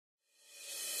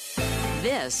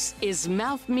This is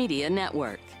Mouth Media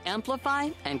Network.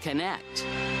 Amplify and connect.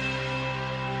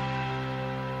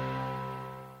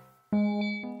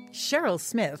 Cheryl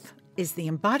Smith is the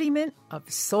embodiment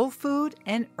of soul food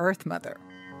and Earth Mother.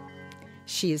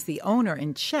 She is the owner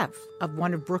and chef of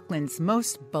one of Brooklyn's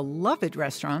most beloved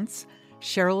restaurants,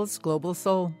 Cheryl's Global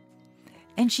Soul.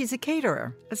 And she's a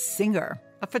caterer, a singer,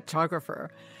 a photographer,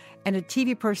 and a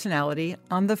TV personality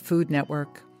on the Food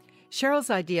Network. Cheryl's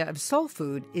idea of soul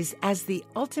food is as the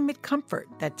ultimate comfort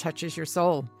that touches your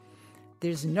soul.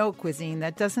 There's no cuisine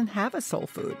that doesn't have a soul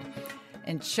food.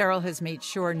 And Cheryl has made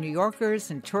sure New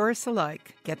Yorkers and tourists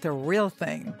alike get the real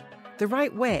thing, the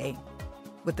right way,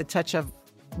 with a touch of,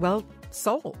 well,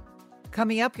 soul.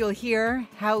 Coming up, you'll hear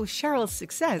how Cheryl's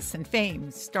success and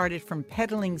fame started from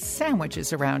peddling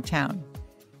sandwiches around town,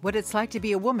 what it's like to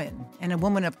be a woman and a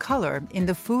woman of color in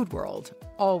the food world,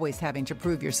 always having to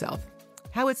prove yourself,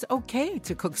 how it's okay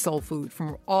to cook soul food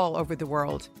from all over the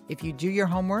world if you do your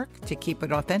homework to keep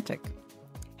it authentic,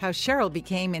 how Cheryl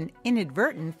became an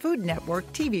inadvertent Food Network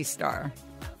TV star,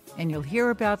 and you'll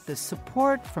hear about the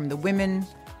support from the women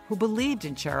who believed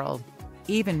in Cheryl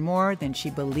even more than she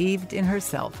believed in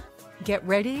herself. Get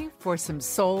ready for some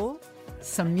soul,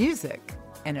 some music,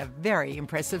 and a very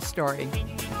impressive story.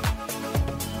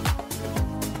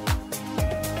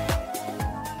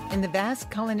 In the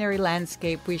vast culinary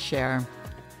landscape we share,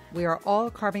 we are all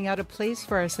carving out a place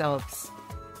for ourselves.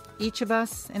 Each of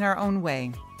us, in our own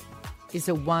way, is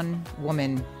a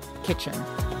one-woman kitchen.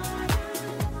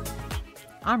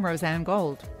 I'm Roseanne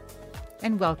Gold,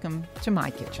 and welcome to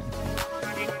my kitchen.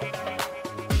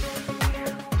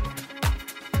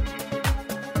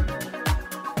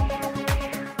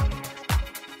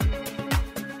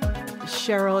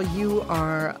 Cheryl, you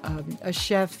are a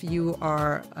chef. You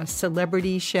are a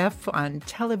celebrity chef on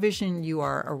television. You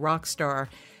are a rock star.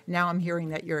 Now I'm hearing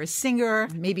that you're a singer,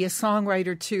 maybe a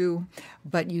songwriter too,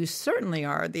 but you certainly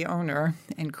are the owner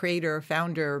and creator,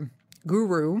 founder,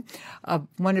 guru of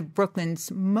one of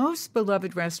Brooklyn's most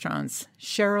beloved restaurants,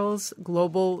 Cheryl's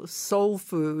Global Soul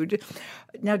Food.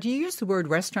 Now, do you use the word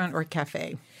restaurant or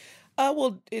cafe?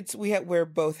 We wear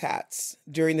both hats.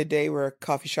 During the day, we're a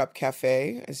coffee shop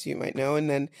cafe, as you might know, and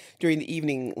then during the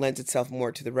evening lends itself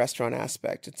more to the restaurant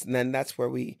aspect. And then that's where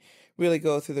we really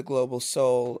go through the global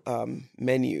soul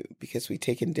menu, because we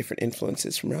take in different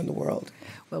influences from around the world.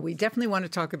 Well, we definitely want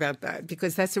to talk about that,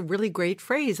 because that's a really great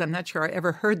phrase. I'm not sure I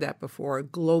ever heard that before,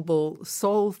 global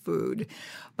soul food.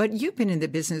 But you've been in the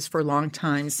business for a long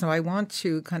time, so I want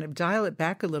to kind of dial it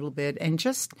back a little bit and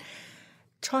just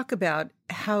talk about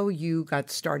how you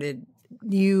got started.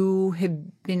 You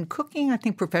have been cooking, I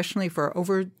think, professionally for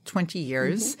over 20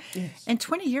 years. Mm-hmm. Yes. And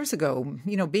 20 years ago,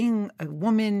 being a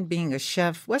woman, being a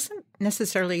chef wasn't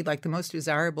necessarily like the most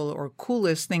desirable or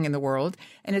coolest thing in the world.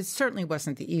 And it certainly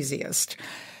wasn't the easiest.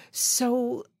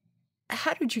 So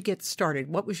how did you get started?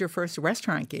 What was your first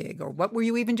restaurant gig, or what were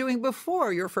you even doing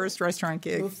before your first restaurant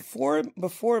gig? Before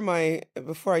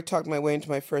I talked my way into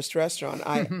my first restaurant,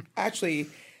 I actually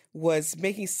was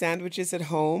making sandwiches at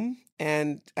home,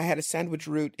 and I had a sandwich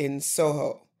route in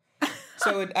Soho.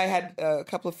 So I had a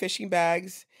couple of fishing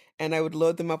bags, and I would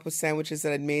load them up with sandwiches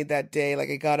that I'd made that day. Like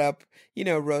I got up,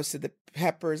 roasted the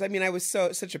peppers. I mean, I was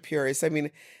such a purist. I mean,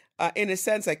 in a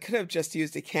sense, I could have just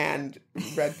used a canned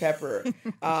red pepper.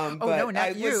 Oh, but no,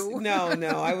 not you. No.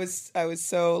 I was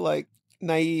so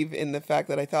naive in the fact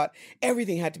that I thought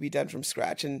everything had to be done from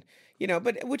scratch, and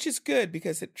but which is good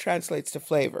because it translates to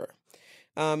flavor.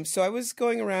 So I was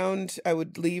going around, I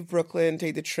would leave Brooklyn,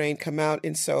 take the train, come out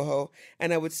in Soho,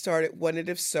 and I would start at One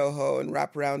of Soho and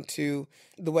wrap around to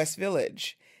the West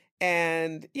Village.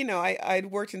 And,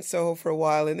 I'd worked in Soho for a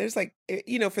while, and there's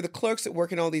for the clerks that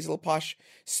work in all these little posh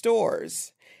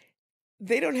stores,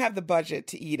 they don't have the budget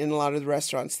to eat in a lot of the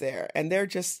restaurants there, and they're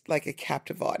just like a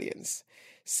captive audience.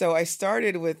 So I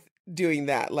started with doing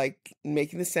that, like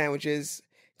making the sandwiches,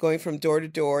 going from door to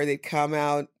door. They'd come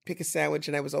out, pick a sandwich,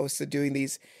 and I was also doing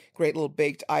these great little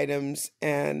baked items.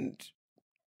 And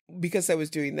because I was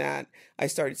doing that, I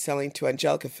started selling to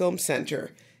Angelica Film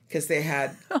Center, because they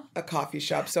had a coffee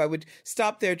shop. So I would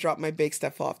stop there, drop my baked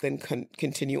stuff off, then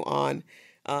continue on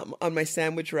my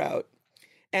sandwich route.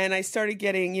 And I started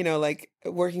getting,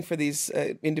 working for these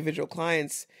individual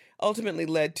clients ultimately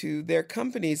led to their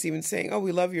companies even saying, "Oh,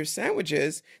 we love your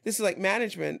sandwiches." This is like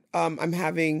management. I'm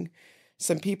having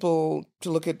some people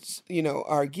to look at,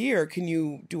 our gear. Can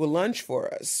you do a lunch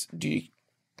for us?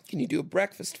 Can you do a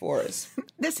breakfast for us?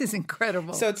 This is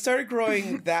incredible. So it started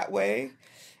growing that way,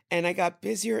 and I got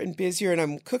busier and busier, and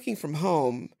I'm cooking from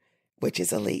home, which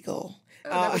is illegal.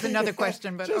 That was another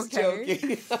question, but just okay.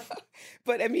 Joking.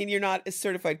 But I mean, you're not a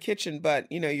certified kitchen, but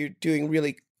you're doing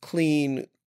really clean,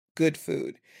 good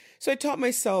food. So I taught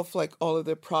myself like all of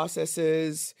the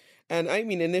processes. And I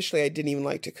mean, initially I didn't even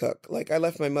like to cook. Like I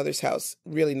left my mother's house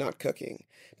really not cooking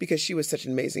because she was such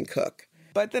an amazing cook.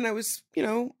 But then I was,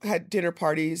 had dinner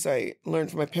parties. I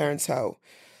learned from my parents how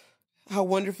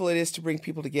wonderful it is to bring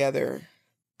people together.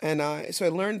 And so I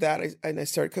learned that, and I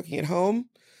started cooking at home,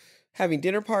 having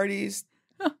dinner parties.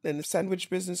 Then the sandwich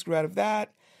business grew out of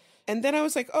that. And then I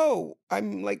was like, oh,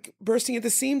 I'm like bursting at the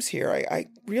seams here. I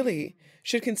really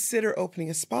should consider opening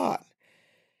a spot.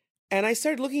 And I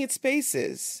started looking at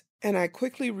spaces, and I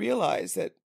quickly realized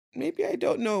that maybe I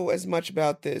don't know as much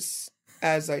about this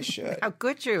as I should. How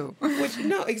could you?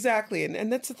 No, exactly.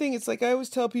 And that's the thing. It's like I always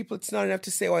tell people it's not enough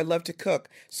to say, oh, I love to cook,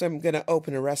 so I'm going to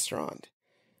open a restaurant.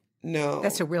 No.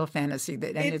 That's a real fantasy.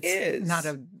 It is. Not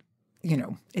a,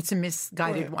 it's a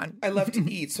misguided one. I love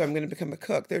to eat, so I'm going to become a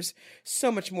cook. There's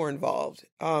so much more involved.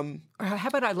 Or how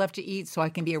about I love to eat, so I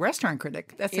can be a restaurant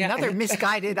critic? That's another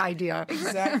misguided idea.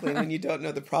 Exactly, when you don't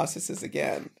know the processes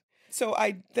again. So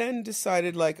I then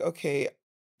decided, like, okay,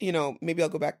 maybe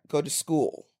I'll go to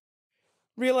school.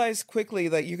 Realize quickly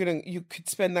that you could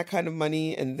spend that kind of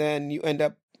money and then you end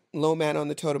up low man on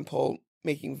the totem pole,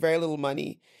 making very little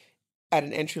money at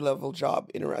an entry-level job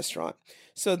in a restaurant.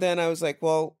 So then I was like,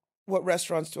 well, what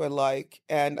restaurants do I like?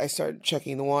 And I started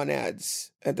checking the want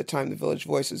ads. At the time, the Village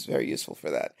Voice was very useful for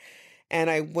that. And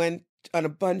I went on a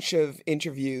bunch of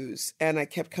interviews and I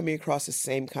kept coming across the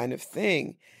same kind of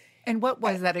thing. And what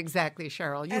was that exactly,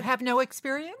 Cheryl? You have no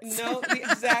experience? No,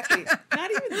 exactly. Not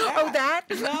even that. Oh, that?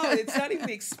 No, it's not even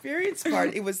the experience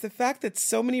part. It was the fact that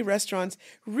so many restaurants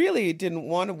really didn't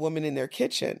want a woman in their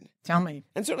kitchen. Tell me.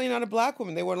 And certainly not a Black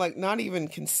woman. They were like not even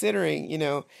considering,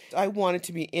 I wanted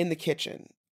to be in the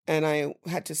kitchen. And I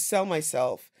had to sell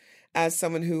myself as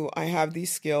someone who I have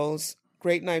these skills,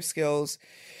 great knife skills.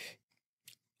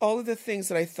 All of the things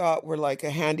that I thought were like a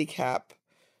handicap,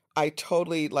 I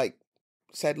totally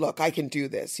said, look, I can do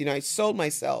this. I sold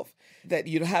myself that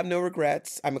you'd have no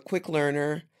regrets. I'm a quick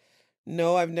learner.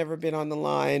 No, I've never been on the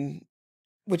line,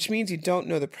 which means you don't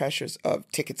know the pressures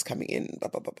of tickets coming in. Blah,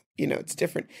 blah, blah. It's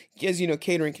different. As you know,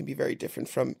 catering can be very different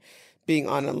from being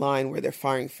on a line where they're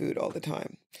firing food all the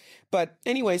time. But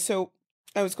anyway, so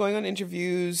I was going on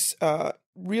interviews,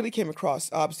 really came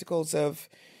across obstacles of,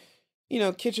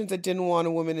 kitchens that didn't want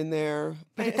a woman in there.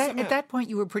 But at that point,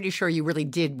 you were pretty sure you really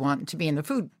did want to be in the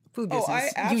food business. Oh, I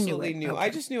absolutely knew. Okay. I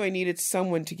just knew I needed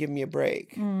someone to give me a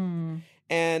break. Mm.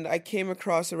 And I came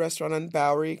across a restaurant on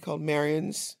Bowery called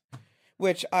Marion's,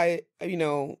 which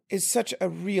is such a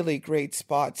really great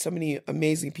spot. So many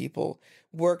amazing people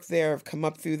work there, have come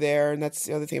up through there. And that's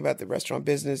the other thing about the restaurant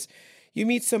business. You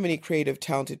meet so many creative,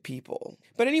 talented people.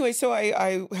 But anyway, so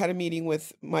I had a meeting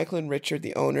with Michael and Richard,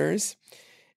 the owners.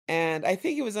 And I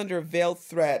think it was under a veiled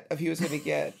threat of he was going to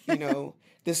get,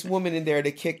 this woman in there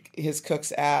to kick his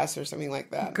cook's ass or something like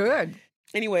that. Good.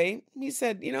 Anyway, he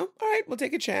said, all right, we'll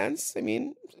take a chance. I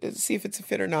mean, see if it's a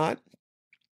fit or not.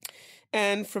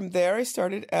 And from there, I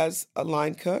started as a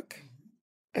line cook.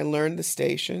 I learned the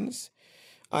stations.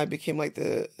 I became like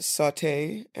the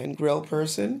saute and grill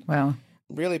person. Well,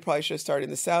 really probably should have started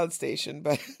in the salad station,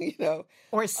 but,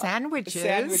 Or sandwiches.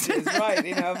 Sandwiches, right,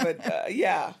 but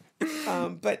yeah.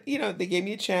 But, they gave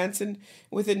me a chance. And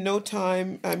within no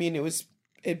time, I mean,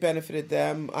 it benefited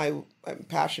them. I'm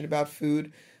passionate about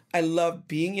food. I love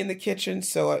being in the kitchen,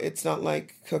 so it's not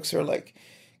like cooks are like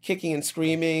kicking and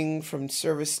screaming from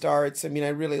service starts. I mean, I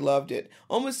really loved it,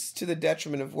 almost to the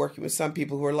detriment of working with some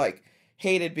people who are like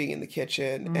hated being in the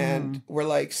kitchen and were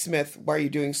like, Smith, why are you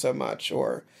doing so much?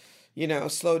 Or,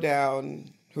 slow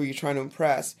down. Who are you trying to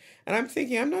impress? And I'm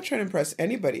thinking, I'm not trying to impress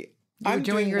anybody. I'm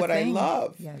doing what I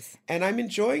love. Yes. And I'm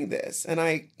enjoying this.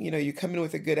 And you come in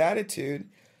with a good attitude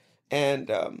and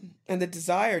the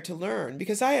desire to learn,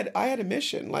 because I had a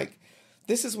mission. Like,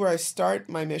 this is where I start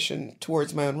my mission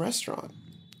towards my own restaurant.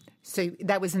 So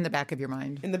that was in the back of your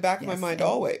mind. In the back of my mind,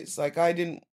 always. Like, I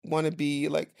didn't want to be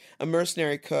like a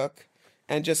mercenary cook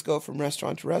and just go from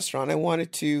restaurant to restaurant. I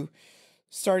wanted to,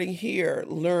 starting here,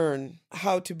 learn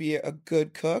how to be a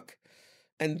good cook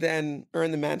and then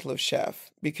earn the mantle of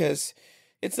chef. Because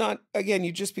it's not, again,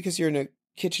 because you're in a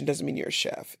kitchen doesn't mean you're a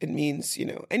chef. It means,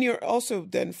 and you're also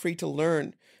then free to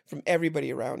learn from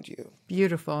everybody around you.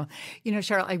 Beautiful.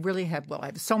 Cheryl, I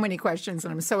have so many questions,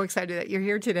 and I'm so excited that you're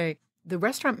here today. The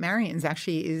restaurant Marion's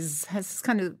actually has this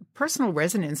kind of personal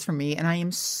resonance for me, and I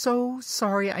am so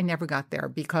sorry I never got there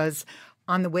because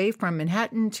On the way from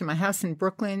Manhattan to my house in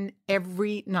Brooklyn,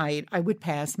 every night I would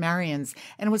pass Marion's.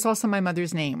 And it was also my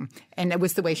mother's name. And it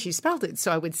was the way she spelled it.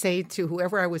 So I would say to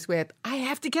whoever I was with, I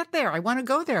have to get there. I want to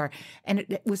go there. And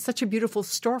it was such a beautiful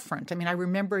storefront. I mean, I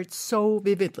remember it so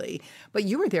vividly. But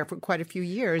you were there for quite a few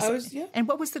years. I was, yeah. And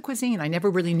what was the cuisine? I never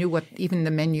really knew what even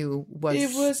the menu was.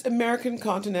 It was American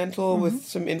continental with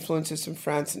some influences from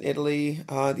France and Italy.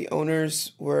 The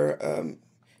owners were a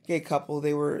gay couple.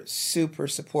 They were super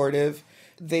supportive.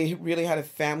 They really had a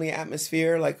family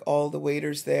atmosphere, like all the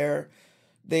waiters there.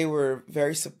 They were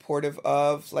very supportive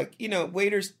of, like, you know,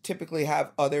 waiters typically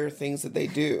have other things that they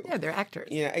do. Yeah, they're actors.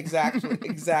 Yeah,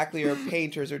 exactly, or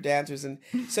painters or dancers. And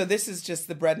so this is just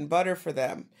the bread and butter for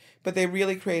them. But they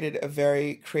really created a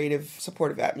very creative,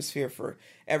 supportive atmosphere for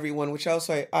everyone, which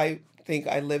also I think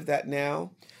I live that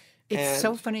now. It's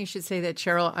so funny you should say that,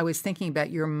 Cheryl. I was thinking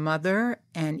about your mother,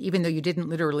 and even though you didn't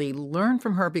literally learn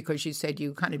from her because you said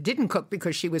you kind of didn't cook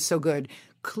because she was so good,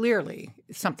 clearly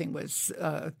something was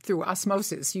through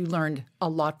osmosis. You learned a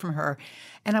lot from her.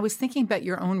 And I was thinking about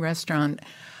your own restaurant.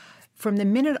 From the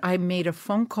minute I made a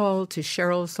phone call to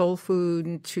Cheryl Soul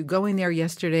Food to going there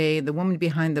yesterday, the woman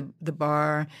behind the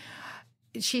bar,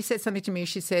 she said something to me.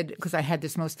 She said, because I had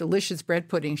this most delicious bread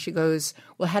pudding, she goes,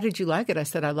 well, how did you like it? I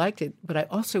said, I liked it, but I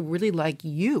also really like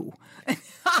you.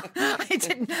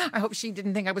 I hope she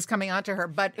didn't think I was coming on to her,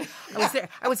 but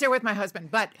I was there with my husband.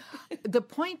 But the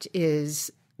point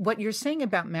is, what you're saying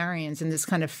about Marion's and this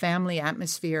kind of family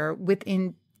atmosphere,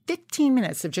 within 15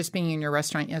 minutes of just being in your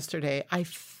restaurant yesterday, I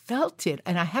felt it.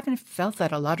 And I haven't felt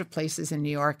that a lot of places in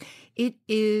New York. It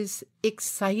is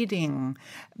exciting,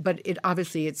 but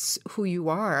it's who you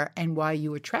are and why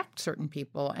you attract certain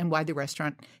people and why the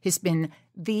restaurant has been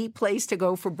the place to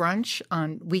go for brunch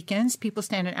on weekends. People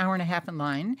stand an hour and a half in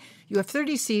line. You have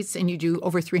 30 seats and you do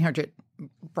over 300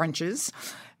 brunches.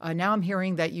 Now I'm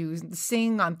hearing that you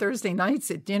sing on Thursday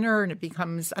nights at dinner, and it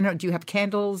becomes, I don't know, do you have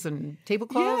candles and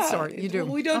tablecloths? Yeah, or you do?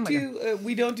 Well,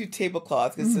 we don't do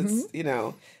tablecloth because it's, you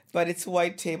know, but it's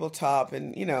white tabletop,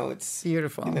 and you know it's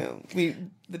beautiful. You know,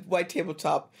 the white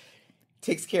tabletop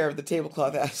takes care of the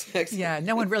tablecloth aspects. Yeah,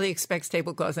 no one really expects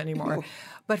tablecloths anymore. No.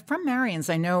 But from Marion's,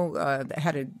 I know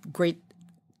had a great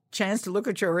chance to look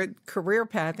at your career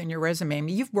path and your resume. I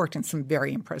mean, you've worked in some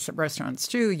very impressive restaurants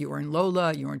too. You were in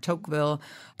Lola, you were in Tocqueville,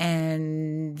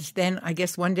 and then I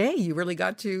guess one day you really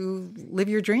got to live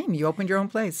your dream. You opened your own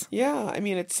place. Yeah, I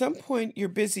mean, at some point you're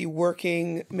busy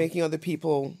working, making other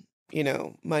people, you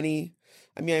know, money.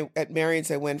 I mean, at Marion's,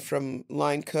 I went from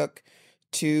line cook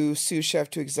to sous chef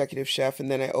to executive chef, and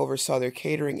then I oversaw their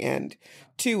catering end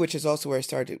too, which is also where I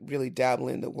started to really dabble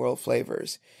in the world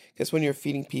flavors. Because when you're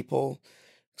feeding people,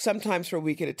 sometimes for a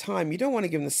week at a time, you don't want to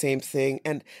give them the same thing.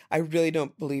 And I really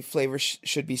don't believe flavor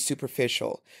should be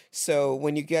superficial. So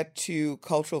when you get to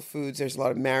cultural foods, there's a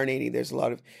lot of marinating, there's a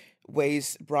lot of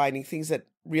ways, brining, things that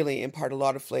really impart a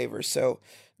lot of flavor. So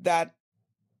that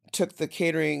took the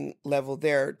catering level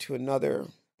there to another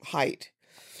height.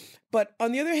 But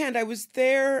on the other hand, I was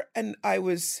there and I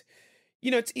was,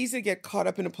 you know, it's easy to get caught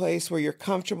up in a place where you're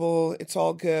comfortable, it's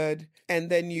all good,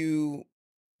 and then you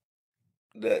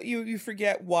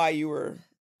forget why you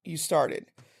started.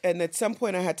 And at some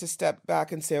point I had to step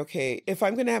back and say, okay, if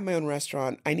I'm going to have my own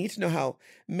restaurant, I need to know how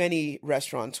many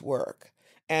restaurants work.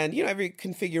 And, you know, every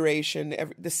configuration,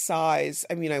 the size.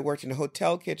 I mean, I worked in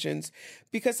hotel kitchens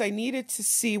because I needed to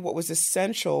see what was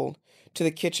essential to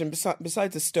the kitchen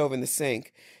besides the stove and the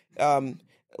sink,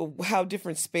 how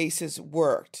different spaces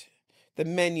worked, the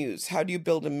menus. How do you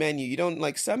build a menu? You don't,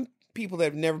 like some people that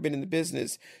have never been in the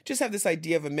business just have this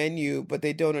idea of a menu, but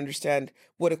they don't understand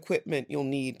what equipment you'll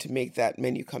need to make that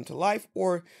menu come to life,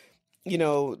 or, you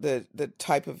know, the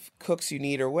type of cooks you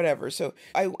need or whatever. So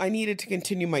I needed to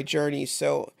continue my journey.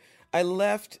 So I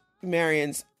left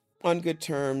Marion's on good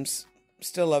terms,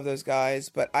 still love those guys,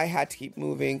 but I had to keep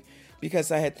moving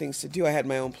because I had things to do. I had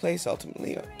my own place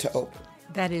ultimately to open.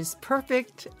 That is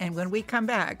perfect. And when we come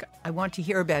back, I want to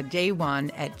hear about day one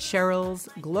at Cheryl's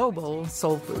Global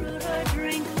Soul Food.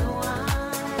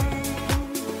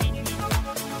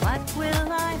 What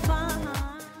will I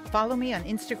find? Follow me on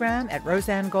Instagram at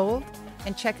Roseanne Gold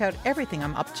and check out everything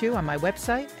I'm up to on my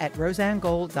website at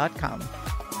roseannegold.com.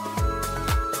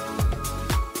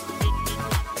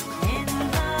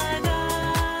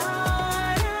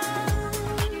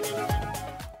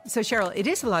 So, Cheryl, it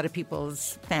is a lot of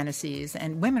people's fantasies,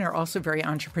 and women are also very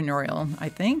entrepreneurial, I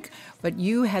think. But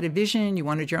you had a vision, you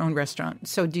wanted your own restaurant.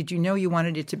 So did you know you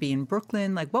wanted it to be in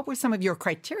Brooklyn? Like, what were some of your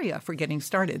criteria for getting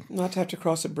started? Not to have to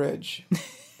cross a bridge.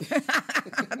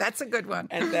 That's a good one.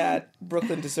 And that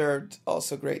Brooklyn deserved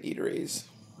also great eateries.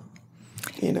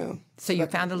 you know. So you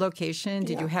found a location.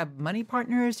 Did you have money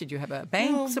partners? Did you have a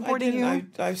bank No, supporting you?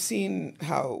 I've seen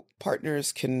how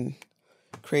partners can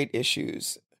create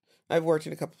issues. I've worked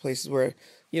in a couple places where,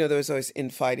 there was always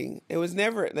infighting. It was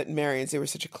never at Marion's. They were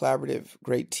such a collaborative,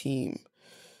 great team.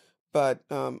 But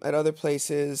at other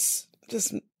places,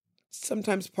 just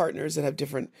sometimes partners that have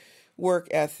different work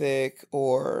ethic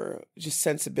or just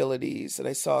sensibilities, and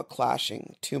I saw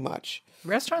clashing too much.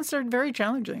 Restaurants are very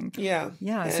challenging. Yeah.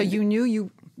 Yeah. So you knew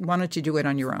you wanted to do it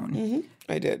on your own. Mm-hmm.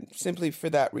 I did, simply for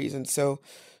that reason. So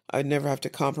I'd never have to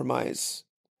compromise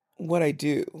what I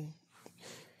do.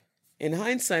 In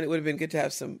hindsight, it would have been good to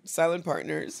have some silent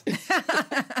partners.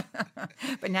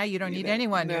 But now you don't need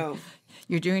anyone. No.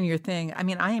 You're doing your thing. I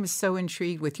mean, I am so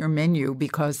intrigued with your menu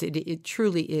because it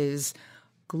truly is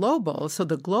global. So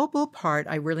the global part,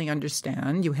 I really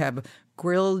understand. You have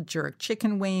grilled jerk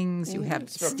chicken wings. You have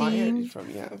steamed,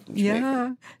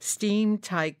 steamed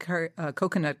Thai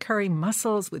coconut curry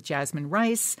mussels with jasmine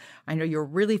rice. I know you're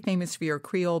really famous for your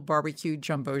Creole barbecue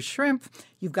jumbo shrimp.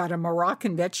 You've got a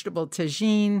Moroccan vegetable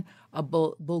tagine, a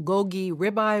bulgogi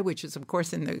ribeye, which is, of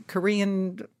course, in the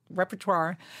Korean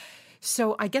repertoire.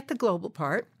 So I get the global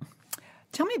part.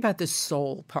 Tell me about the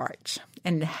soul part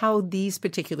and how these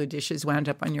particular dishes wound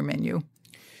up on your menu.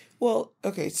 Well,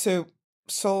 okay, so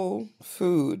soul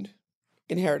food,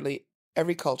 inherently,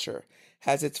 every culture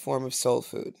has its form of soul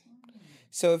food.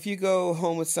 So if you go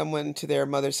home with someone to their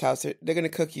mother's house, they're going to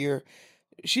cook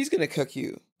she's going to cook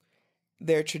you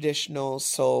their traditional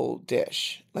soul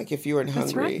dish. Like if you were in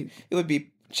Hungary, it would be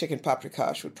chicken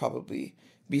paprikash would probably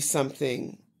be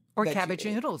something. Or cabbage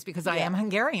noodles, because I am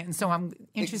Hungarian, so I'm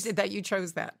interested that you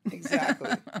chose that. Exactly.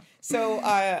 So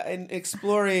in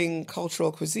exploring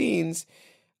cultural cuisines,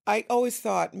 I always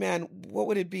thought, man, what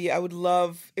would it be? I would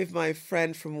love if my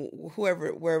friend from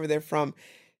wherever they're from,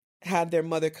 had their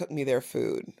mother cook me their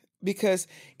food. Because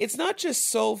it's not just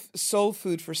soul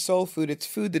food for soul food. It's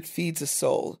food that feeds a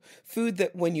soul. Food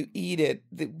that when you eat it,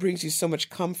 that brings you so much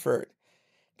comfort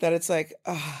that it's like,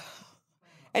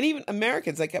 And even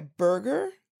Americans, like a burger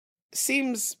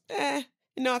seems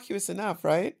innocuous enough,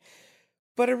 right?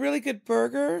 But a really good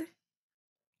burger,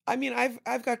 I mean,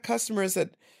 I've got customers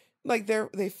that like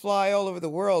they fly all over the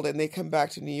world and they come back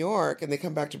to New York and they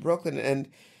come back to Brooklyn and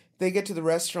they get to the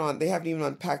restaurant, they haven't even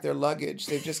unpacked their luggage.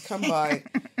 They've just come by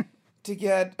to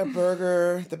get the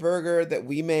burger that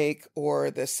we make,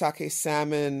 or the sake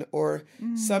salmon, or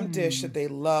some dish that they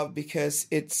love because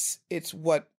it's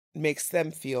what makes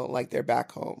them feel like they're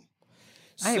back home.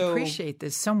 I appreciate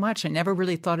this so much. I never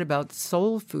really thought about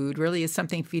soul food really as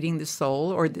something feeding the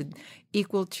soul or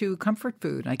equal to comfort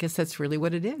food. I guess that's really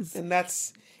what it is. And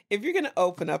that's, if you're going to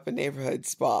open up a neighborhood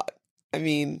spot, I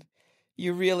mean,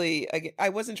 I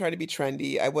wasn't trying to be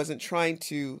trendy. I wasn't trying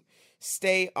to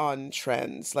stay on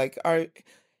trends. Like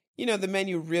the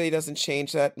menu really doesn't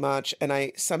change that much. And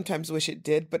I sometimes wish it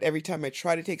did, but every time I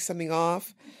try to take something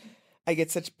off, I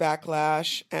get such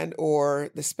backlash, and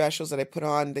or the specials that I put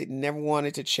on, they never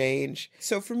wanted to change.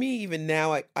 So for me, even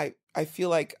now, I feel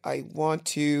like I want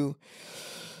to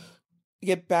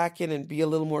get back in and be a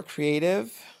little more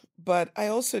creative. But I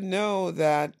also know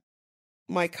that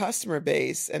my customer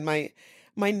base and my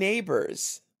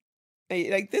neighbors,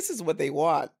 like this is what they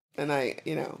want. And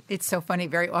It's so funny.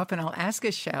 Very often I'll ask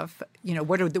a chef,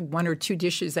 what are the one or two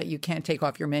dishes that you can't take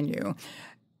off your menu?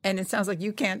 And it sounds like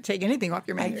you can't take anything off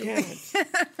your menu. I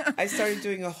can't. I started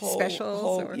doing a whole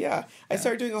specials. I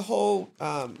started doing a whole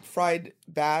fried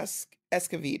bass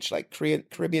escabeche, like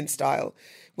Caribbean style,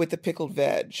 with the pickled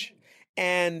veg.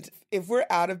 And if we're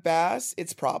out of bass,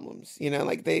 it's problems.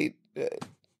 Like they.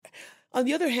 On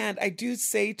the other hand, I do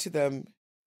say to them,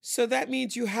 so that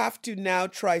means you have to now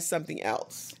try something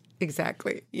else.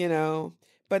 Exactly.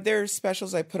 But there are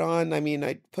specials I put on. I mean,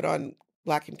 I put on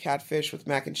blackened catfish with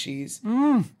mac and cheese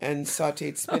and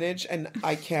sauteed spinach, and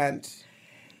I can't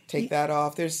take that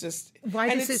off. There's just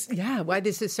why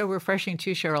this is so refreshing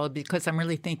too, Cheryl, because I'm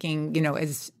really thinking,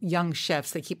 as young chefs,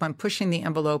 they keep on pushing the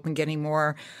envelope and getting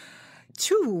more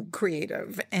too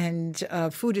creative, and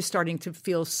food is starting to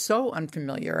feel so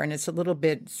unfamiliar, and it's a little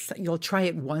bit, you'll try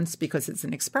it once because it's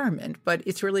an experiment, but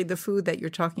it's really the food that you're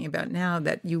talking about now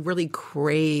that you really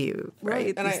crave,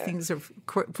 right? And these things are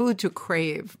food to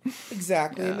crave.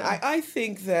 Exactly. And I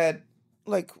think that,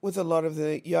 like with a lot of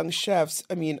the young chefs,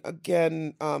 I mean,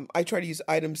 again, I try to use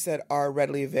items that are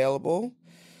readily available.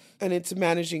 And it's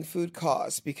managing food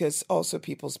costs, because also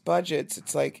people's budgets,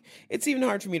 it's like, it's even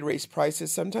hard for me to raise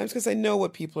prices sometimes because I know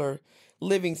what people are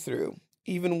living through,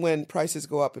 even when prices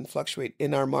go up and fluctuate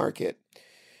in our market.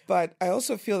 But I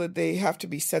also feel that they have to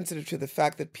be sensitive to the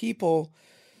fact that people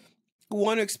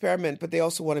want to experiment, but they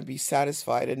also want to be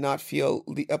satisfied and not feel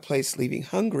a place leaving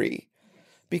hungry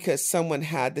because someone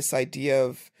had this idea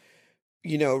of,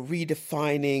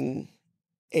 redefining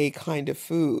a kind of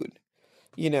food.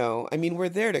 I mean, we're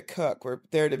there to cook. We're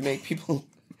there to make people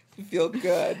feel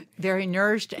good. Very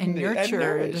nourished and nurtured.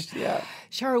 nourished, yeah.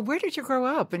 Cheryl, where did you grow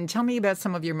up? And tell me about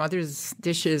some of your mother's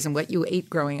dishes and what you ate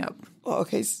growing up. Well,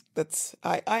 okay,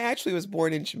 I actually was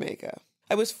born in Jamaica.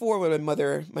 I was 4 when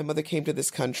my mother came to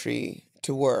this country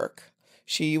to work.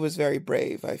 She was very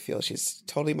brave, I feel. She's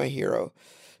totally my hero.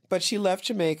 But she left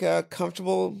Jamaica,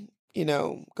 comfortable,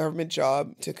 government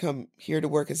job, to come here to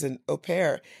work as an au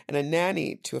pair and a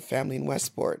nanny to a family in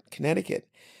Westport, Connecticut.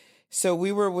 So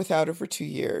we were without her for 2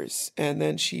 years, and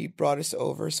then she brought us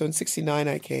over. So in 1969,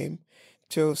 I came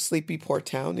to a sleepy port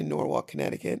town in Norwalk,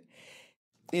 Connecticut.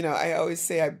 I always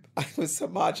say I was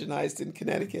homogenized in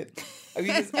Connecticut. I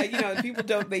mean, people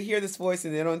they hear this voice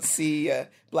and they don't see a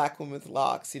black woman with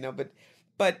locks,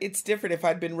 but it's different. If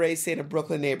I'd been raised, say, in a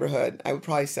Brooklyn neighborhood, I would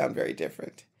probably sound very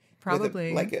different.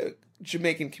 Probably. Like a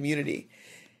Jamaican community.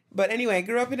 But anyway, I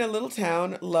grew up in a little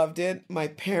town, loved it. My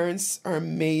parents are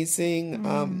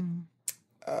amazing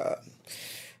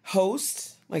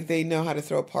hosts. Like, they know how to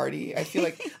throw a party. I feel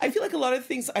like a lot of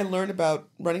things I learned about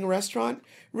running a restaurant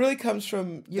really comes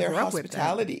from their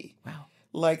hospitality. Wow.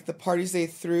 Like the parties they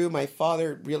threw. My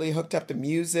father really hooked up the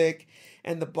music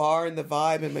and the bar and the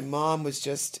vibe. And my mom was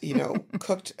just,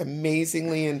 cooked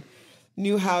amazingly and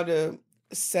knew how to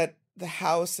set the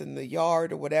house and the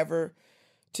yard or whatever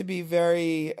to be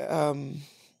very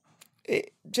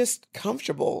just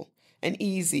comfortable and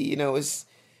easy.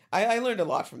 I learned a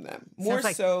lot from them, more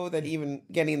so than even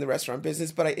getting in the restaurant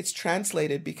business. But it's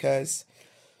translated because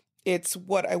it's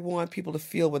what I want people to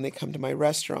feel when they come to my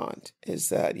restaurant is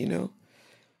that,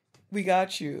 we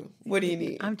got you. What do you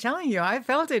need? I'm telling you, I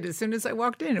felt it as soon as I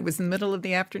walked in. It was in the middle of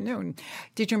the afternoon.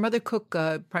 Did your mother cook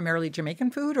primarily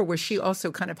Jamaican food, or was she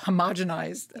also kind of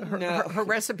homogenized her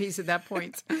recipes at that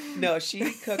point? No,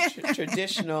 she cooked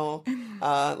traditional.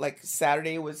 Like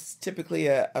Saturday was typically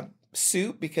a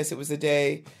soup because it was a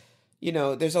day.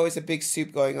 There's always a big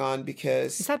soup going on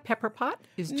because... Is that pepper pot?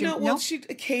 No, she'd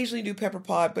occasionally do pepper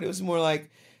pot, but it was more like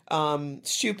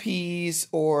stew peas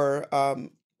or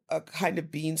a kind of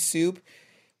bean soup,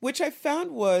 which I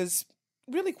found was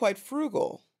really quite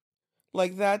frugal.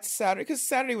 Like that Saturday, because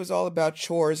Saturday was all about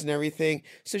chores and everything,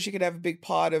 so she could have a big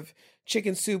pot of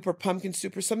chicken soup or pumpkin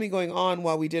soup or something going on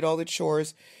while we did all the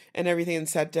chores and everything and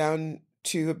sat down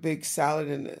to a big salad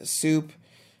and a soup.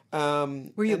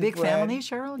 Were you a big family,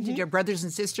 Cheryl? Did your brothers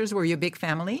and sisters, were you a big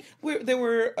family?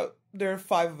 There are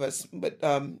 5 of us, but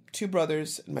 2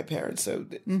 brothers and my parents. So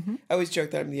I always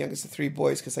joke that I'm the youngest of 3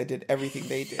 boys because I did everything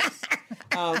they did.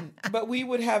 But we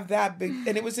would have that big,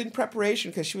 and it was in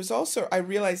preparation because she was also, I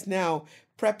realize now,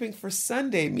 prepping for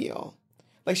Sunday meal.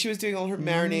 Like she was doing all her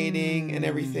marinating and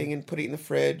everything and putting it in the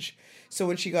fridge. So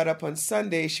when she got up on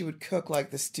Sunday, she would cook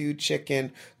like the stewed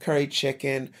chicken, curry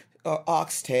chicken,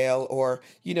 oxtail, or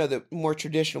the more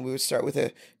traditional. We would start with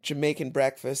a Jamaican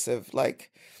breakfast of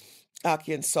like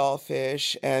ackee and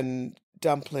saltfish and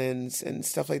dumplings and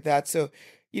stuff like that. So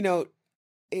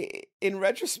in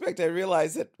retrospect, I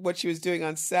realized that what she was doing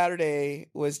on Saturday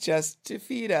was just to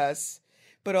feed us,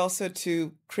 but also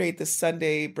to create the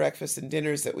Sunday breakfast and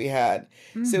dinners that we had.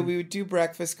 So we would do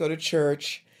breakfast, go to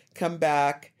church, come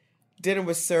back. Dinner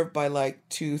was served by like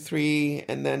 2, 3,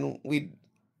 and then we'd...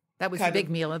 That was the big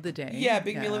meal of the day. Yeah,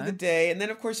 big meal of the day. And then,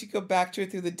 of course, you go back to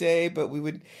it through the day, but we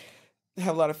would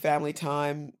have a lot of family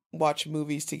time, watch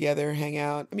movies together, hang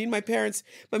out. I mean, my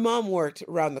mom worked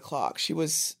around the clock. She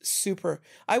was super...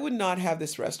 I would not have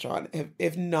this restaurant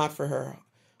if not for her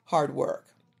hard work.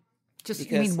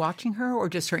 You mean watching her or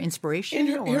just her inspiration?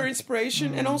 Her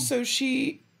inspiration. And also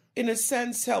she, in a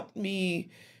sense, helped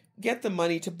me get the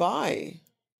money to buy.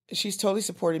 She's totally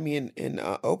supported me in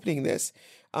opening this.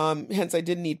 Hence, I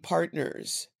didn't need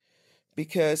partners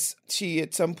because she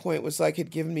at some point was like,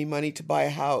 had given me money to buy a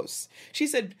house. She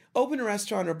said, open a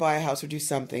restaurant or buy a house or do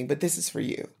something, but this is for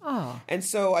you. Oh. And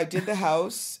so I did the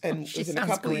house, and within a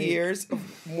couple of years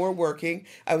of more working,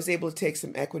 I was able to take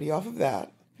some equity off of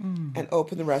that and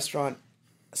open the restaurant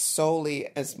solely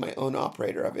as my own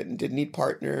operator of it and didn't need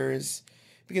partners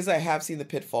because I have seen the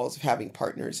pitfalls of having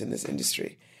partners in this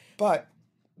industry. But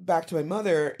back to my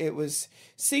mother, it was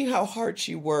seeing how hard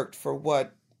she worked for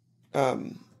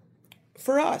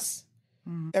for us.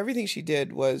 Everything she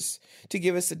did was to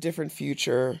give us a different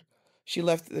future. She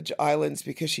left the islands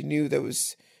because she knew there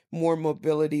was more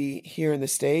mobility here in the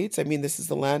States. I mean, this is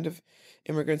the land of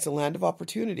immigrants, the land of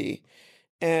opportunity.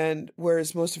 And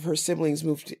whereas most of her siblings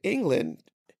moved to England,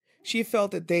 she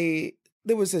felt that they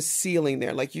there was a ceiling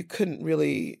there. Like you couldn't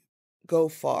really go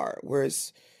far.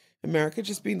 Whereas America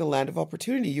just being the land of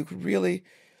opportunity, you could really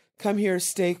come here,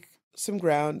 stake some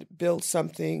ground, build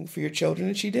something for your children.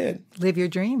 And she did. Live your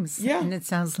dreams. Yeah. And it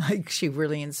sounds like she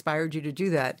really inspired you to do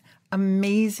that.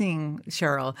 Amazing,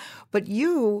 Cheryl. But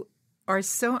you are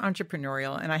so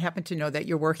entrepreneurial, and I happen to know that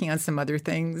you're working on some other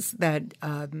things that,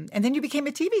 and then you became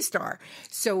a TV star.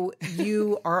 So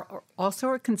you are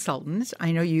also a consultant.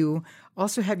 I know you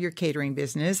also have your catering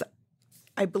business.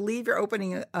 I believe you're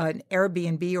opening an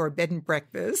Airbnb or a bed and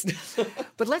breakfast.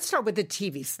 But let's start with the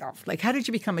TV stuff. Like, how did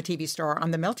you become a TV star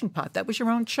on The Melting Pot? That was your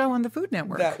own show on the Food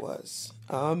Network. That was.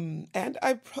 And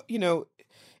I,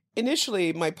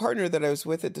 initially my partner that I was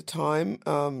with at the time,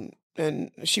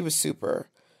 and she was super,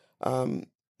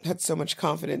 had so much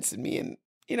confidence in me. And,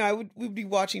 we'd be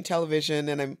watching television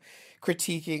and I'm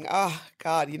critiquing,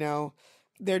 God,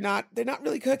 they're not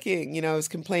really cooking. I was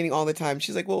complaining all the time.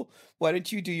 She's like, well, why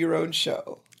don't you do your own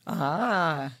show?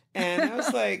 Ah. And I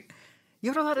was like,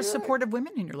 you had a lot of supportive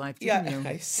women in your life, didn't you?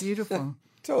 I Beautiful.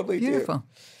 Totally Beautiful.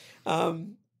 do.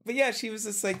 But yeah, she was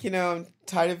just like, I'm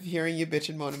tired of hearing you bitch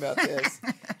and moan about this.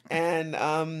 and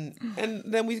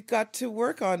then we got to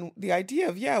work on the idea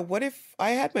of, what if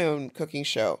I had my own cooking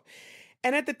show?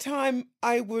 And at the time,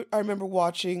 I remember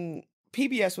watching,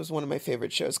 PBS was one of my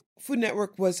favorite shows. Food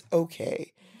Network was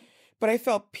okay. But I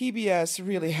felt PBS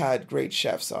really had great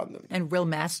chefs on them. And real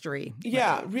mastery.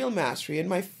 Yeah, real mastery. And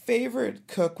my favorite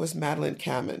cook was Madeleine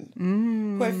Camin,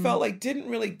 who I felt like didn't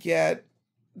really get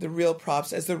the real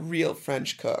props as the real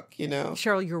French cook,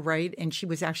 Cheryl, you're right. And she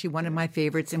was actually one of my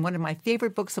favorites. And one of my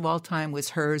favorite books of all time was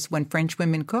hers, When French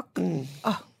Women Cook.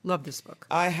 Oh, love this book.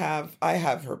 I have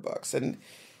her books. And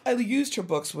I used her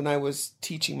books when I was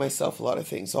teaching myself a lot of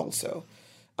things also.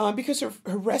 Because her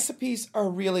recipes are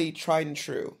really tried and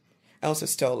true. I also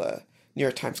stole a New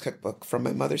York Times cookbook from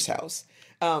my mother's house.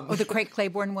 The Craig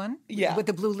Claiborne one? Yeah. With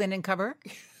the blue linen cover?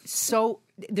 So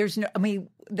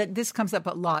this comes up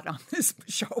a lot on this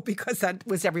show because that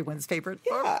was everyone's favorite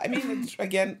book. Yeah, it's,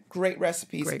 again, great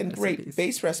recipes great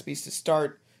base recipes to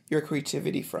start your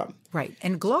creativity from. Right.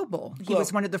 And global. He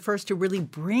was one of the first to really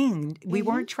bring, we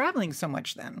weren't traveling so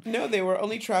much then. No, they were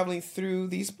only traveling through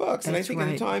these books. And I think at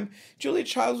the time, Julia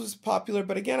Childs was popular.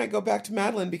 But again, I go back to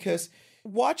Madeleine because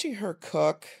watching her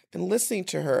cook and listening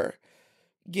to her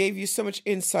gave you so much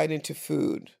insight into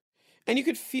food. And you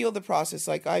could feel the process.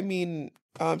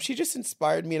 She just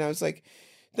inspired me. And I was like,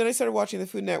 then I started watching the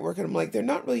Food Network and I'm like, they're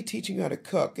not really teaching you how to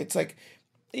cook. It's like,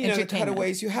 the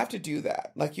cutaways, you have to do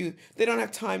that. They don't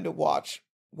have time to watch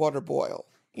water boil,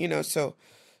 so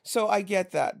I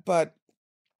get that. But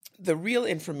the real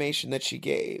information that she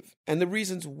gave and the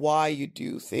reasons why you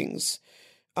do things,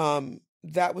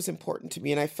 that was important to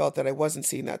me. And I felt that I wasn't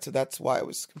seeing that. So that's why I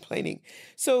was complaining.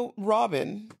 So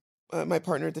Robin, my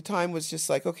partner at the time, was just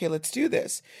like, okay, let's do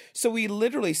this. So we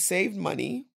literally saved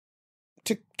money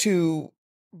to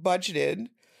budgeted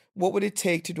what would it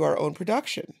take to do our own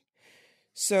production.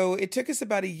 So it took us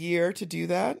about a year to do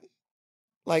that.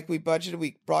 We budgeted,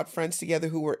 we brought friends together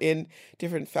who were in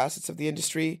different facets of the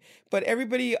industry. But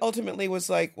everybody ultimately was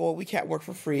like, well, we can't work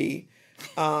for free.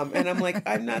 And I'm like,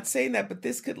 I'm not saying that, but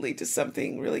this could lead to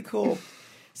something really cool.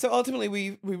 So ultimately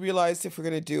we realized if we're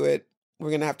going to do it, we're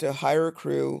going to have to hire a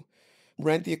crew,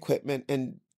 rent the equipment,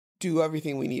 and do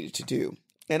everything we needed to do.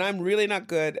 And I'm really not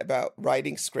good about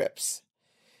writing scripts.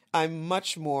 I'm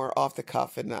much more off the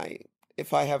cuff, and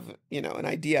if I have, an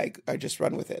idea, I just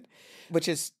run with it, which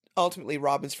is ultimately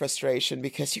Robin's frustration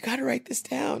because you got to write this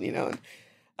down, and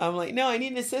I'm like, no, I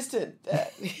need an assistant.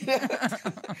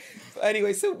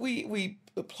 Anyway, so we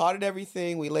plotted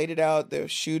everything. We laid it out, the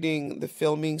shooting, the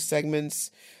filming segments.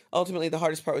 Ultimately, the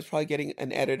hardest part was probably getting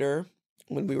an editor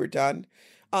when we were done.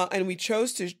 And we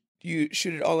chose to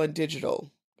shoot it all on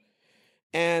digital.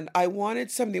 And I wanted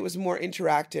something that was more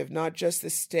interactive, not just the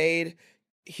staid,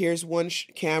 here's one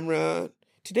camera.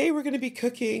 Today we're going to be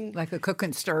cooking. Like a cook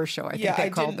and stir show, I think they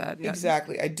called that. Yeah.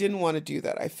 Exactly. I didn't want to do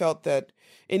that. I felt that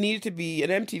it needed to be,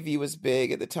 and MTV was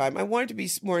big at the time. I wanted to be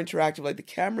more interactive. Like the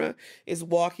camera is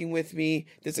walking with me.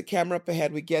 There's a camera up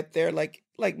ahead. We get there like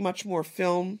much more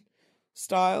film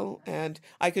style. And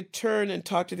I could turn and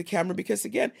talk to the camera because,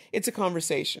 again, it's a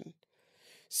conversation.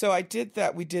 So I did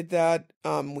that. We did that.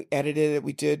 We edited it.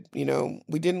 We did,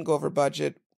 we didn't go over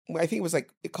budget. I think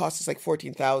it cost us like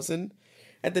 $14,000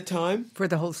 at the time. For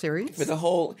the whole series? For the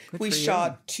whole. We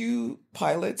shot 2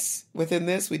 pilots within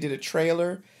this. We did a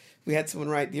trailer. We had someone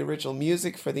write the original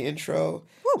music for the intro.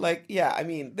 Woo.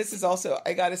 This is also,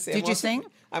 I got to say. Did you sing?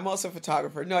 I'm also a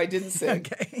photographer. No, I didn't sing.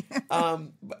 Okay.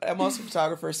 But I'm also a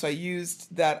photographer, so I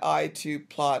used that eye to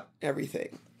plot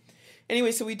everything.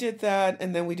 Anyway, so we did that,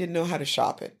 and then we didn't know how to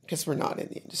shop it because we're not in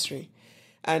the industry.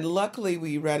 And luckily,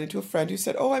 we ran into a friend who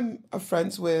said, "Oh, I'm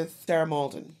friends with Sarah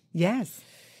Malden." Yes.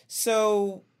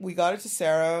 So we got it to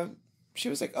Sarah. She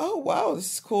was like, "Oh, wow,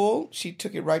 this is cool." She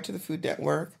took it right to the Food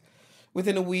Network.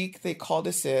 Within a week, they called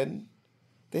us in.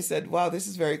 They said, "Wow, this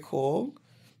is very cool.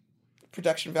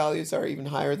 Production values are even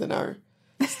higher than our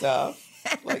stuff.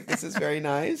 Like, this is very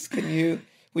nice. Would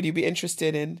you be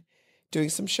interested in doing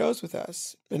some shows with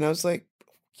us?" And I was like,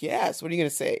 "Yes." What are you going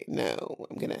to say? No,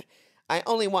 I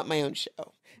only want my own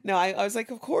show. No, I was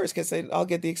like, of course, because I'll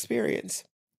get the experience.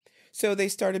 So they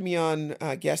started me on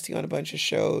guesting on a bunch of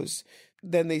shows.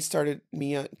 Then they started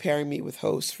pairing me with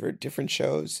hosts for different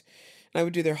shows. And I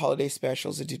would do their holiday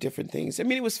specials and do different things. I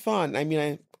mean, it was fun. I mean,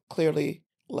 I clearly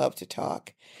love to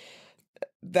talk.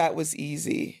 That was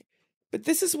easy. But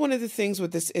this is one of the things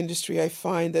with this industry I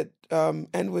find that,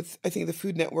 and with, I think, the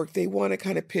Food Network, they want to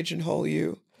kind of pigeonhole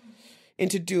you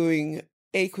into doing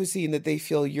a cuisine that they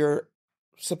feel you're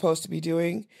supposed to be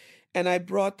doing. And I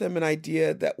brought them an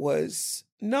idea that was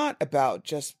not about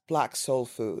just Black soul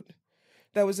food.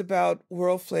 That was about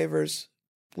world flavors,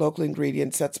 local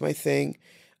ingredients. That's my thing.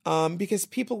 Because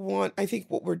people want, I think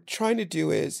what we're trying to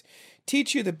do is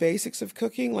teach you the basics of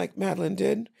cooking like Madeline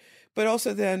did, but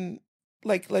also then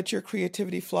like let your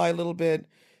creativity fly a little bit,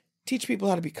 teach people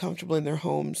how to be comfortable in their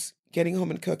homes, getting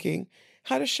home and cooking,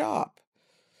 how to shop.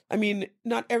 I mean,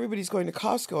 not everybody's going to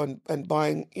Costco and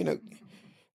buying,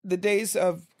 the days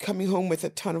of coming home with a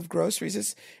ton of groceries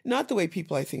is not the way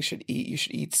people, I think, should eat. You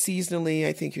should eat seasonally.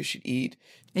 I think you should eat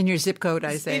in your zip code,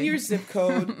 I say. In your zip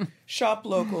code, shop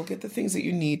local, get the things that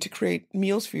you need to create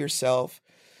meals for yourself.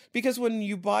 Because when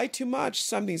you buy too much,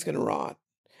 something's going to rot.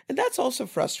 And that's also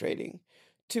frustrating,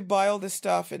 to buy all this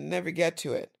stuff and never get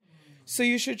to it. So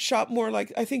you should shop more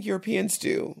like I think Europeans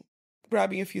do,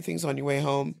 grabbing a few things on your way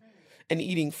home and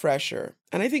eating fresher.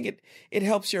 And I think it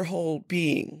helps your whole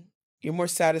being. You're more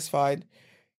satisfied.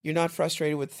 You're not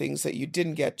frustrated with things that you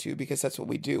didn't get to, because that's what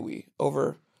we do. We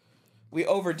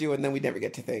overdo and then we never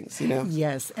get to things,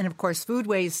 Yes. And of course, food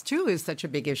waste too is such a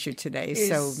big issue today.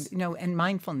 So, and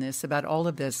mindfulness about all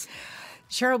of this.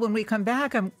 Cheryl, when we come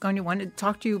back, I'm going to want to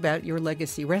talk to you about your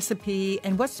legacy recipe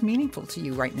and what's meaningful to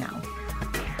you right now.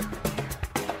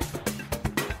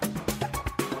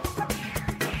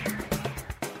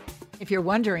 If you're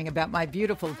wondering about my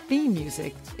beautiful theme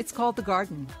music, it's called The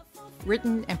Garden,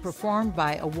 written and performed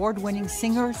by award-winning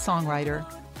singer-songwriter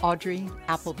Audrey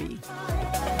Appleby. We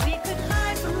could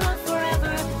hide from love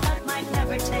forever, but might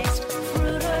never taste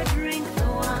fruit or drink the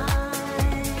wine.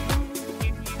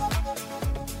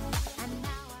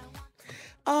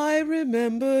 I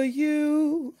remember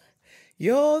you.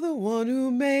 You're the one who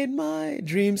made my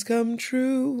dreams come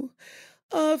true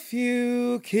a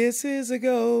few kisses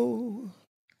ago.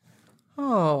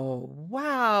 Oh,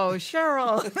 wow,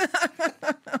 Cheryl.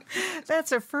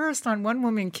 That's a first on One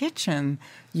Woman Kitchen.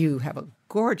 You have a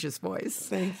gorgeous voice.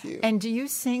 Thank you. And do you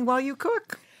sing while you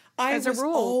cook? I as a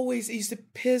rule? always used to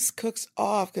piss cooks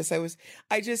off because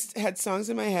I just had songs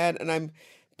in my head and I'm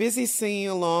busy singing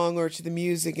along or to the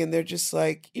music and they're just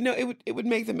like, it would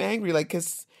make them angry,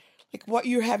 because what,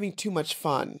 you're having too much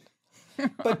fun.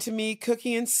 But to me,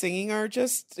 cooking and singing are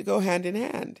just go hand in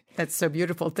hand. That's so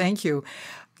beautiful. Thank you.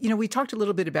 We talked a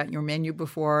little bit about your menu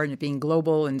before and it being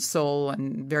global and soul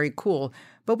and very cool.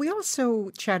 But we also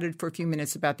chatted for a few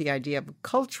minutes about the idea of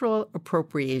cultural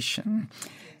appropriation.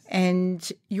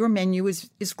 And your menu is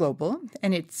global,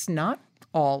 and it's not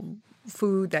all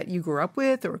food that you grew up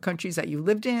with or countries that you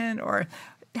lived in. Or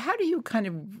how do you kind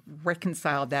of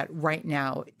reconcile that right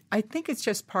now? I think it's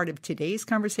just part of today's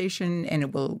conversation, and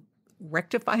it will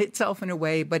rectify itself in a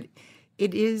way, but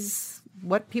it is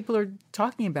what people are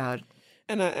talking about.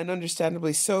 And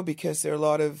understandably so, because there are a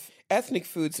lot of ethnic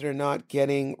foods that are not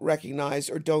getting recognized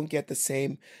or don't get the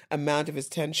same amount of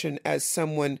attention as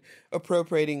someone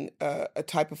appropriating a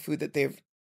type of food that they've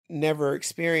never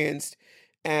experienced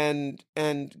and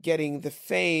getting the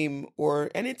fame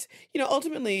and it's,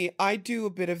 ultimately I do a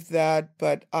bit of that,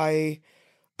 but my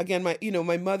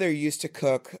mother used to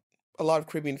cook a lot of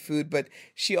Caribbean food, but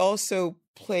she also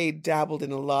dabbled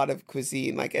in a lot of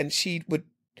cuisine, and she would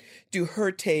do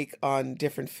her take on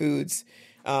different foods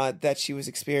that she was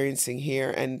experiencing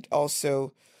here, and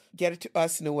also get it to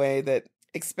us in a way that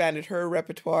expanded her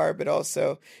repertoire, but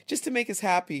also just to make us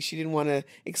happy. She didn't want to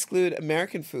exclude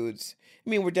American foods. I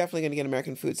mean, we're definitely going to get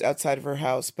American foods outside of her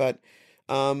house, but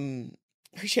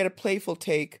she had a playful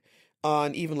take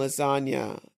on even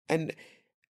lasagna, and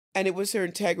it was her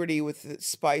integrity with the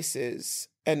spices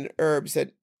and herbs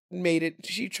that made it.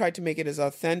 She tried to make it as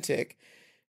authentic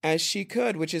as she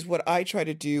could, which is what I try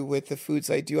to do with the foods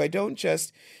I do. I don't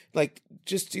just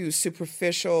do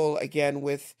superficial, again,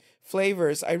 with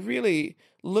flavors. I really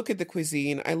look at the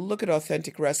cuisine. I look at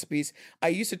authentic recipes. I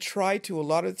used to try to a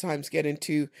lot of the times get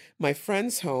into my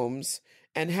friends' homes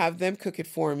and have them cook it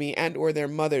for me, and or their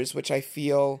mothers, which I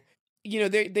feel,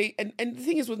 and the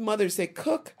thing is with mothers, they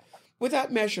cook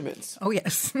without measurements. Oh,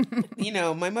 yes.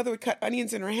 My mother would cut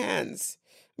onions in her hands.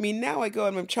 I mean, now I go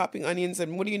and I'm chopping onions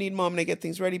and what do you need, Mom? And I get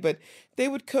things ready. But they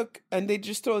would cook and they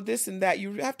just throw this and that.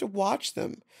 You have to watch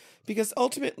them because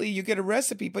ultimately you get a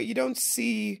recipe, but you don't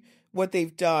see what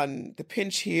they've done. The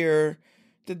pinch here,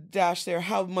 the dash there,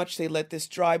 how much they let this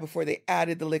dry before they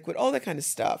added the liquid, all that kind of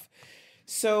stuff.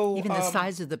 So even the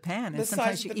size of the pan, and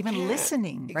sometimes you're even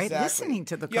listening, right? Exactly. Listening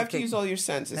to the cooking. You have to use all your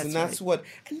senses, and that's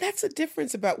the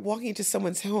difference about walking into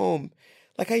someone's home.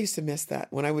 Like I used to miss that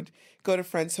when I would go to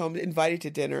friends' home, invited to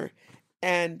dinner,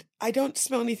 and I don't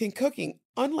smell anything cooking.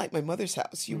 Unlike my mother's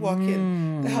house, you walk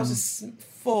in, the house is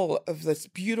full of this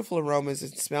beautiful aromas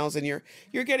and smells, and you're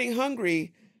getting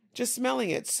hungry just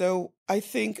smelling it. So I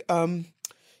think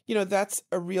that's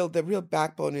the real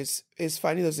backbone is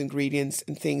finding those ingredients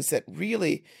and things that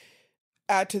really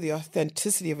add to the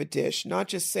authenticity of a dish, not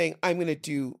just saying, I'm going to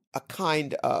do a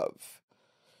kind of.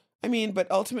 I mean, but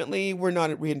ultimately, we're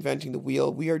not reinventing the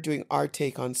wheel. We are doing our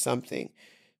take on something.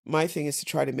 My thing is to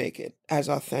try to make it as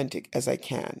authentic as I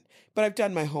can. But I've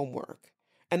done my homework.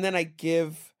 And then I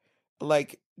give,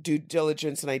 due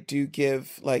diligence, and I do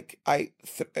give,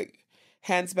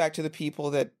 hands back to the people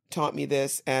that taught me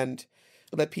this and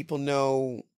let people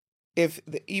know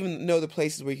even know the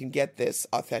places where you can get this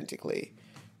authentically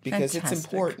because Fantastic. It's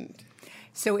important.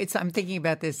 So I'm thinking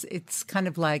about this. It's kind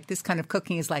of like this kind of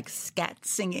cooking is like scat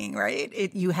singing, right?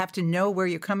 You have to know where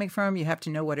you're coming from. You have to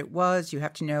know what it was. You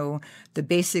have to know the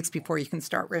basics before you can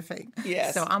start riffing.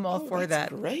 Yes. So I'm all for that.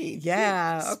 Great.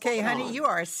 Yeah. Okay, Spot honey, on. you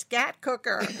are a scat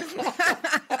cooker.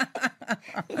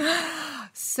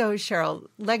 So Cheryl,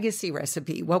 legacy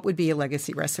recipe. What would be a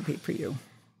legacy recipe for you?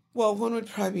 Well, one would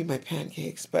probably be my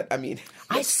pancakes, but I mean...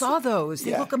 I saw those.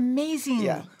 They look amazing.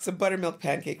 Yeah, it's a buttermilk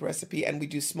pancake recipe, and we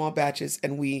do small batches,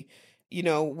 and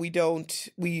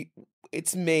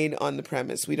it's made on the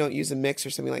premise. We don't use a mix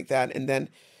or something like that, and then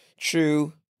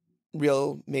true,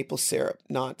 real maple syrup,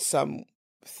 not some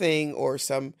thing or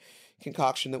some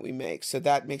concoction that we make. So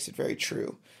that makes it very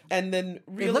true. And then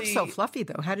really... They look so fluffy,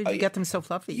 though. How did you get them so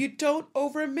fluffy? You don't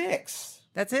over-mix.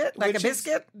 That's it? Like a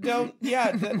biscuit? The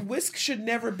whisk should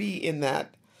never be in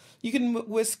that. You can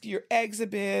whisk your eggs a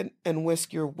bit and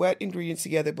whisk your wet ingredients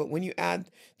together, but when you add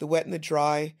the wet and the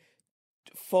dry,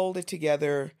 fold it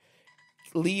together,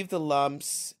 leave the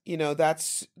lumps.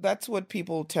 That's what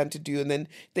people tend to do, and then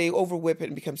they over whip it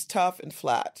and it becomes tough and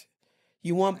flat.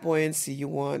 You want buoyancy. You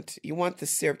want the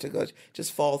syrup to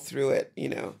just fall through it.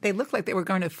 They look like they were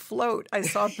going to float. I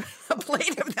saw a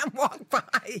plate of them walk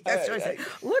by. Yesterday.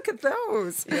 Look at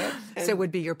those. Yeah. So it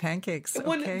would be your pancakes.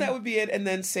 Okay. That would be it. And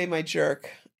then say my jerk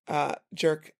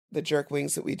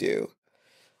wings that we do,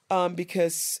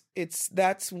 because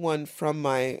that's one from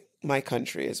my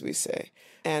country, as we say.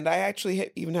 And I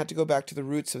actually even had to go back to the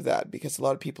roots of that because a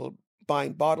lot of people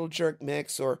buying bottled jerk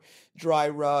mix or dry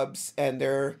rubs,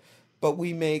 but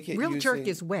we make it real jerk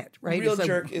is wet, right? Real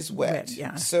jerk is wet.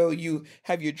 Yeah. So you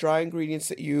have your dry ingredients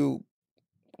that you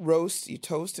roast, you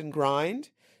toast and grind.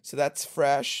 So that's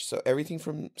fresh. So everything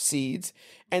from seeds.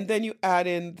 And then you add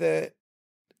in the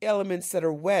elements that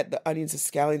are wet, the onions, the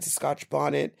scallions, the Scotch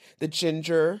bonnet, the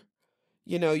ginger.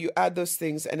 You add those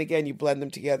things. And again, you blend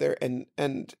them together.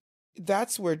 And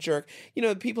that's where jerk,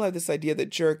 people have this idea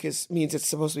that jerk means it's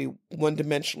supposed to be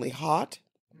one-dimensionally hot.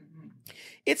 Mm-hmm.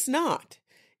 It's not.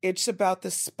 It's about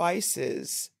the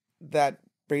spices that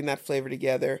bring that flavor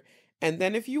together. And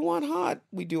then if you want hot,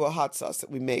 we do a hot sauce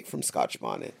that we make from Scotch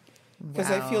bonnet.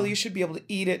 Because I feel you should be able to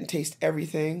eat it and taste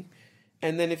everything.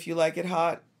 And then if you like it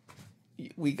hot,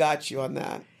 we got you on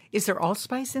that. Is there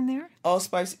allspice in there?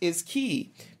 Allspice is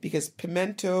key because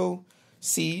pimento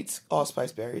seeds,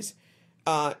 allspice berries,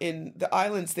 in the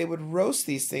islands, they would roast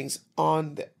these things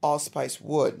on the allspice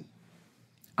wood.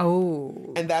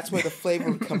 Oh. And that's where the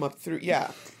flavor would come up through.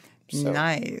 Yeah. So.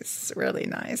 Nice. Really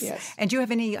nice. Yes. And do you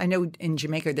have I know in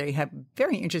Jamaica they have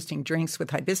very interesting drinks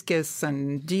with hibiscus,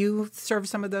 and do you serve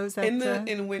some of those?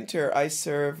 In winter, I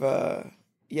serve, the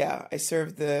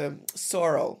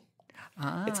sorrel.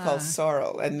 It's called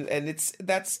sorrel. And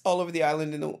that's all over the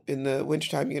island in the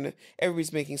wintertime.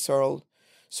 Everybody's making sorrel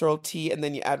tea, and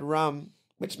then you add rum,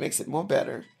 which makes it more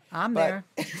better. There.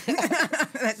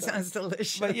 That sounds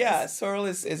delicious. But yeah, sorrel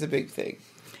is a big thing.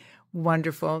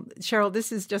 Wonderful. Cheryl,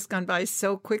 this has just gone by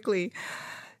so quickly.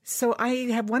 So I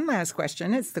have one last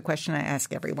question. It's the question I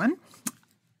ask everyone.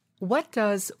 What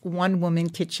does One Woman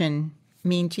Kitchen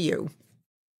mean to you?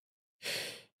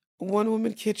 One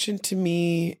Woman Kitchen to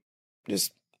me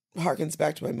just harkens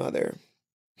back to my mother.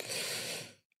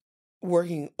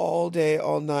 Working all day,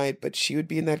 all night, but she would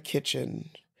be in that kitchen,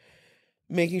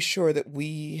 making sure that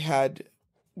we had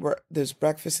there's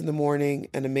breakfast in the morning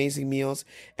and amazing meals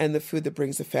and the food that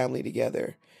brings the family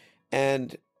together.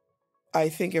 And I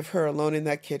think of her alone in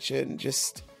that kitchen,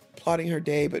 just plotting her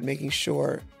day, but making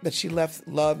sure that she left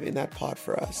love in that pot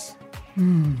for us.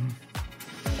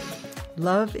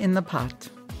 Love in the pot.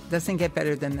 Doesn't get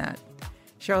better than that.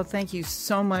 Cheryl, thank you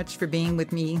so much for being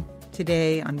with me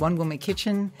today on One Woman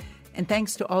Kitchen. And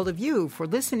thanks to all of you for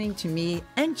listening to me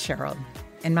and Cheryl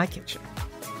in my kitchen.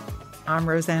 I'm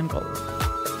Roseanne Gold.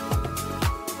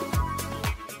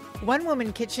 One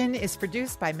Woman Kitchen is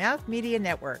produced by Mouth Media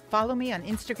Network. Follow me on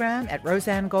Instagram at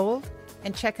Roseanne Gold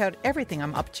and check out everything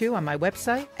I'm up to on my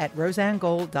website at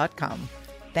roseannegold.com.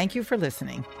 Thank you for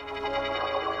listening.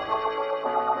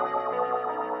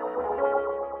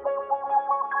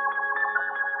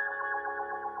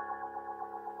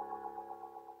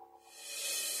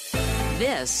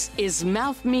 This is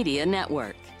Mouth Media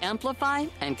Network. Amplify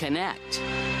and connect.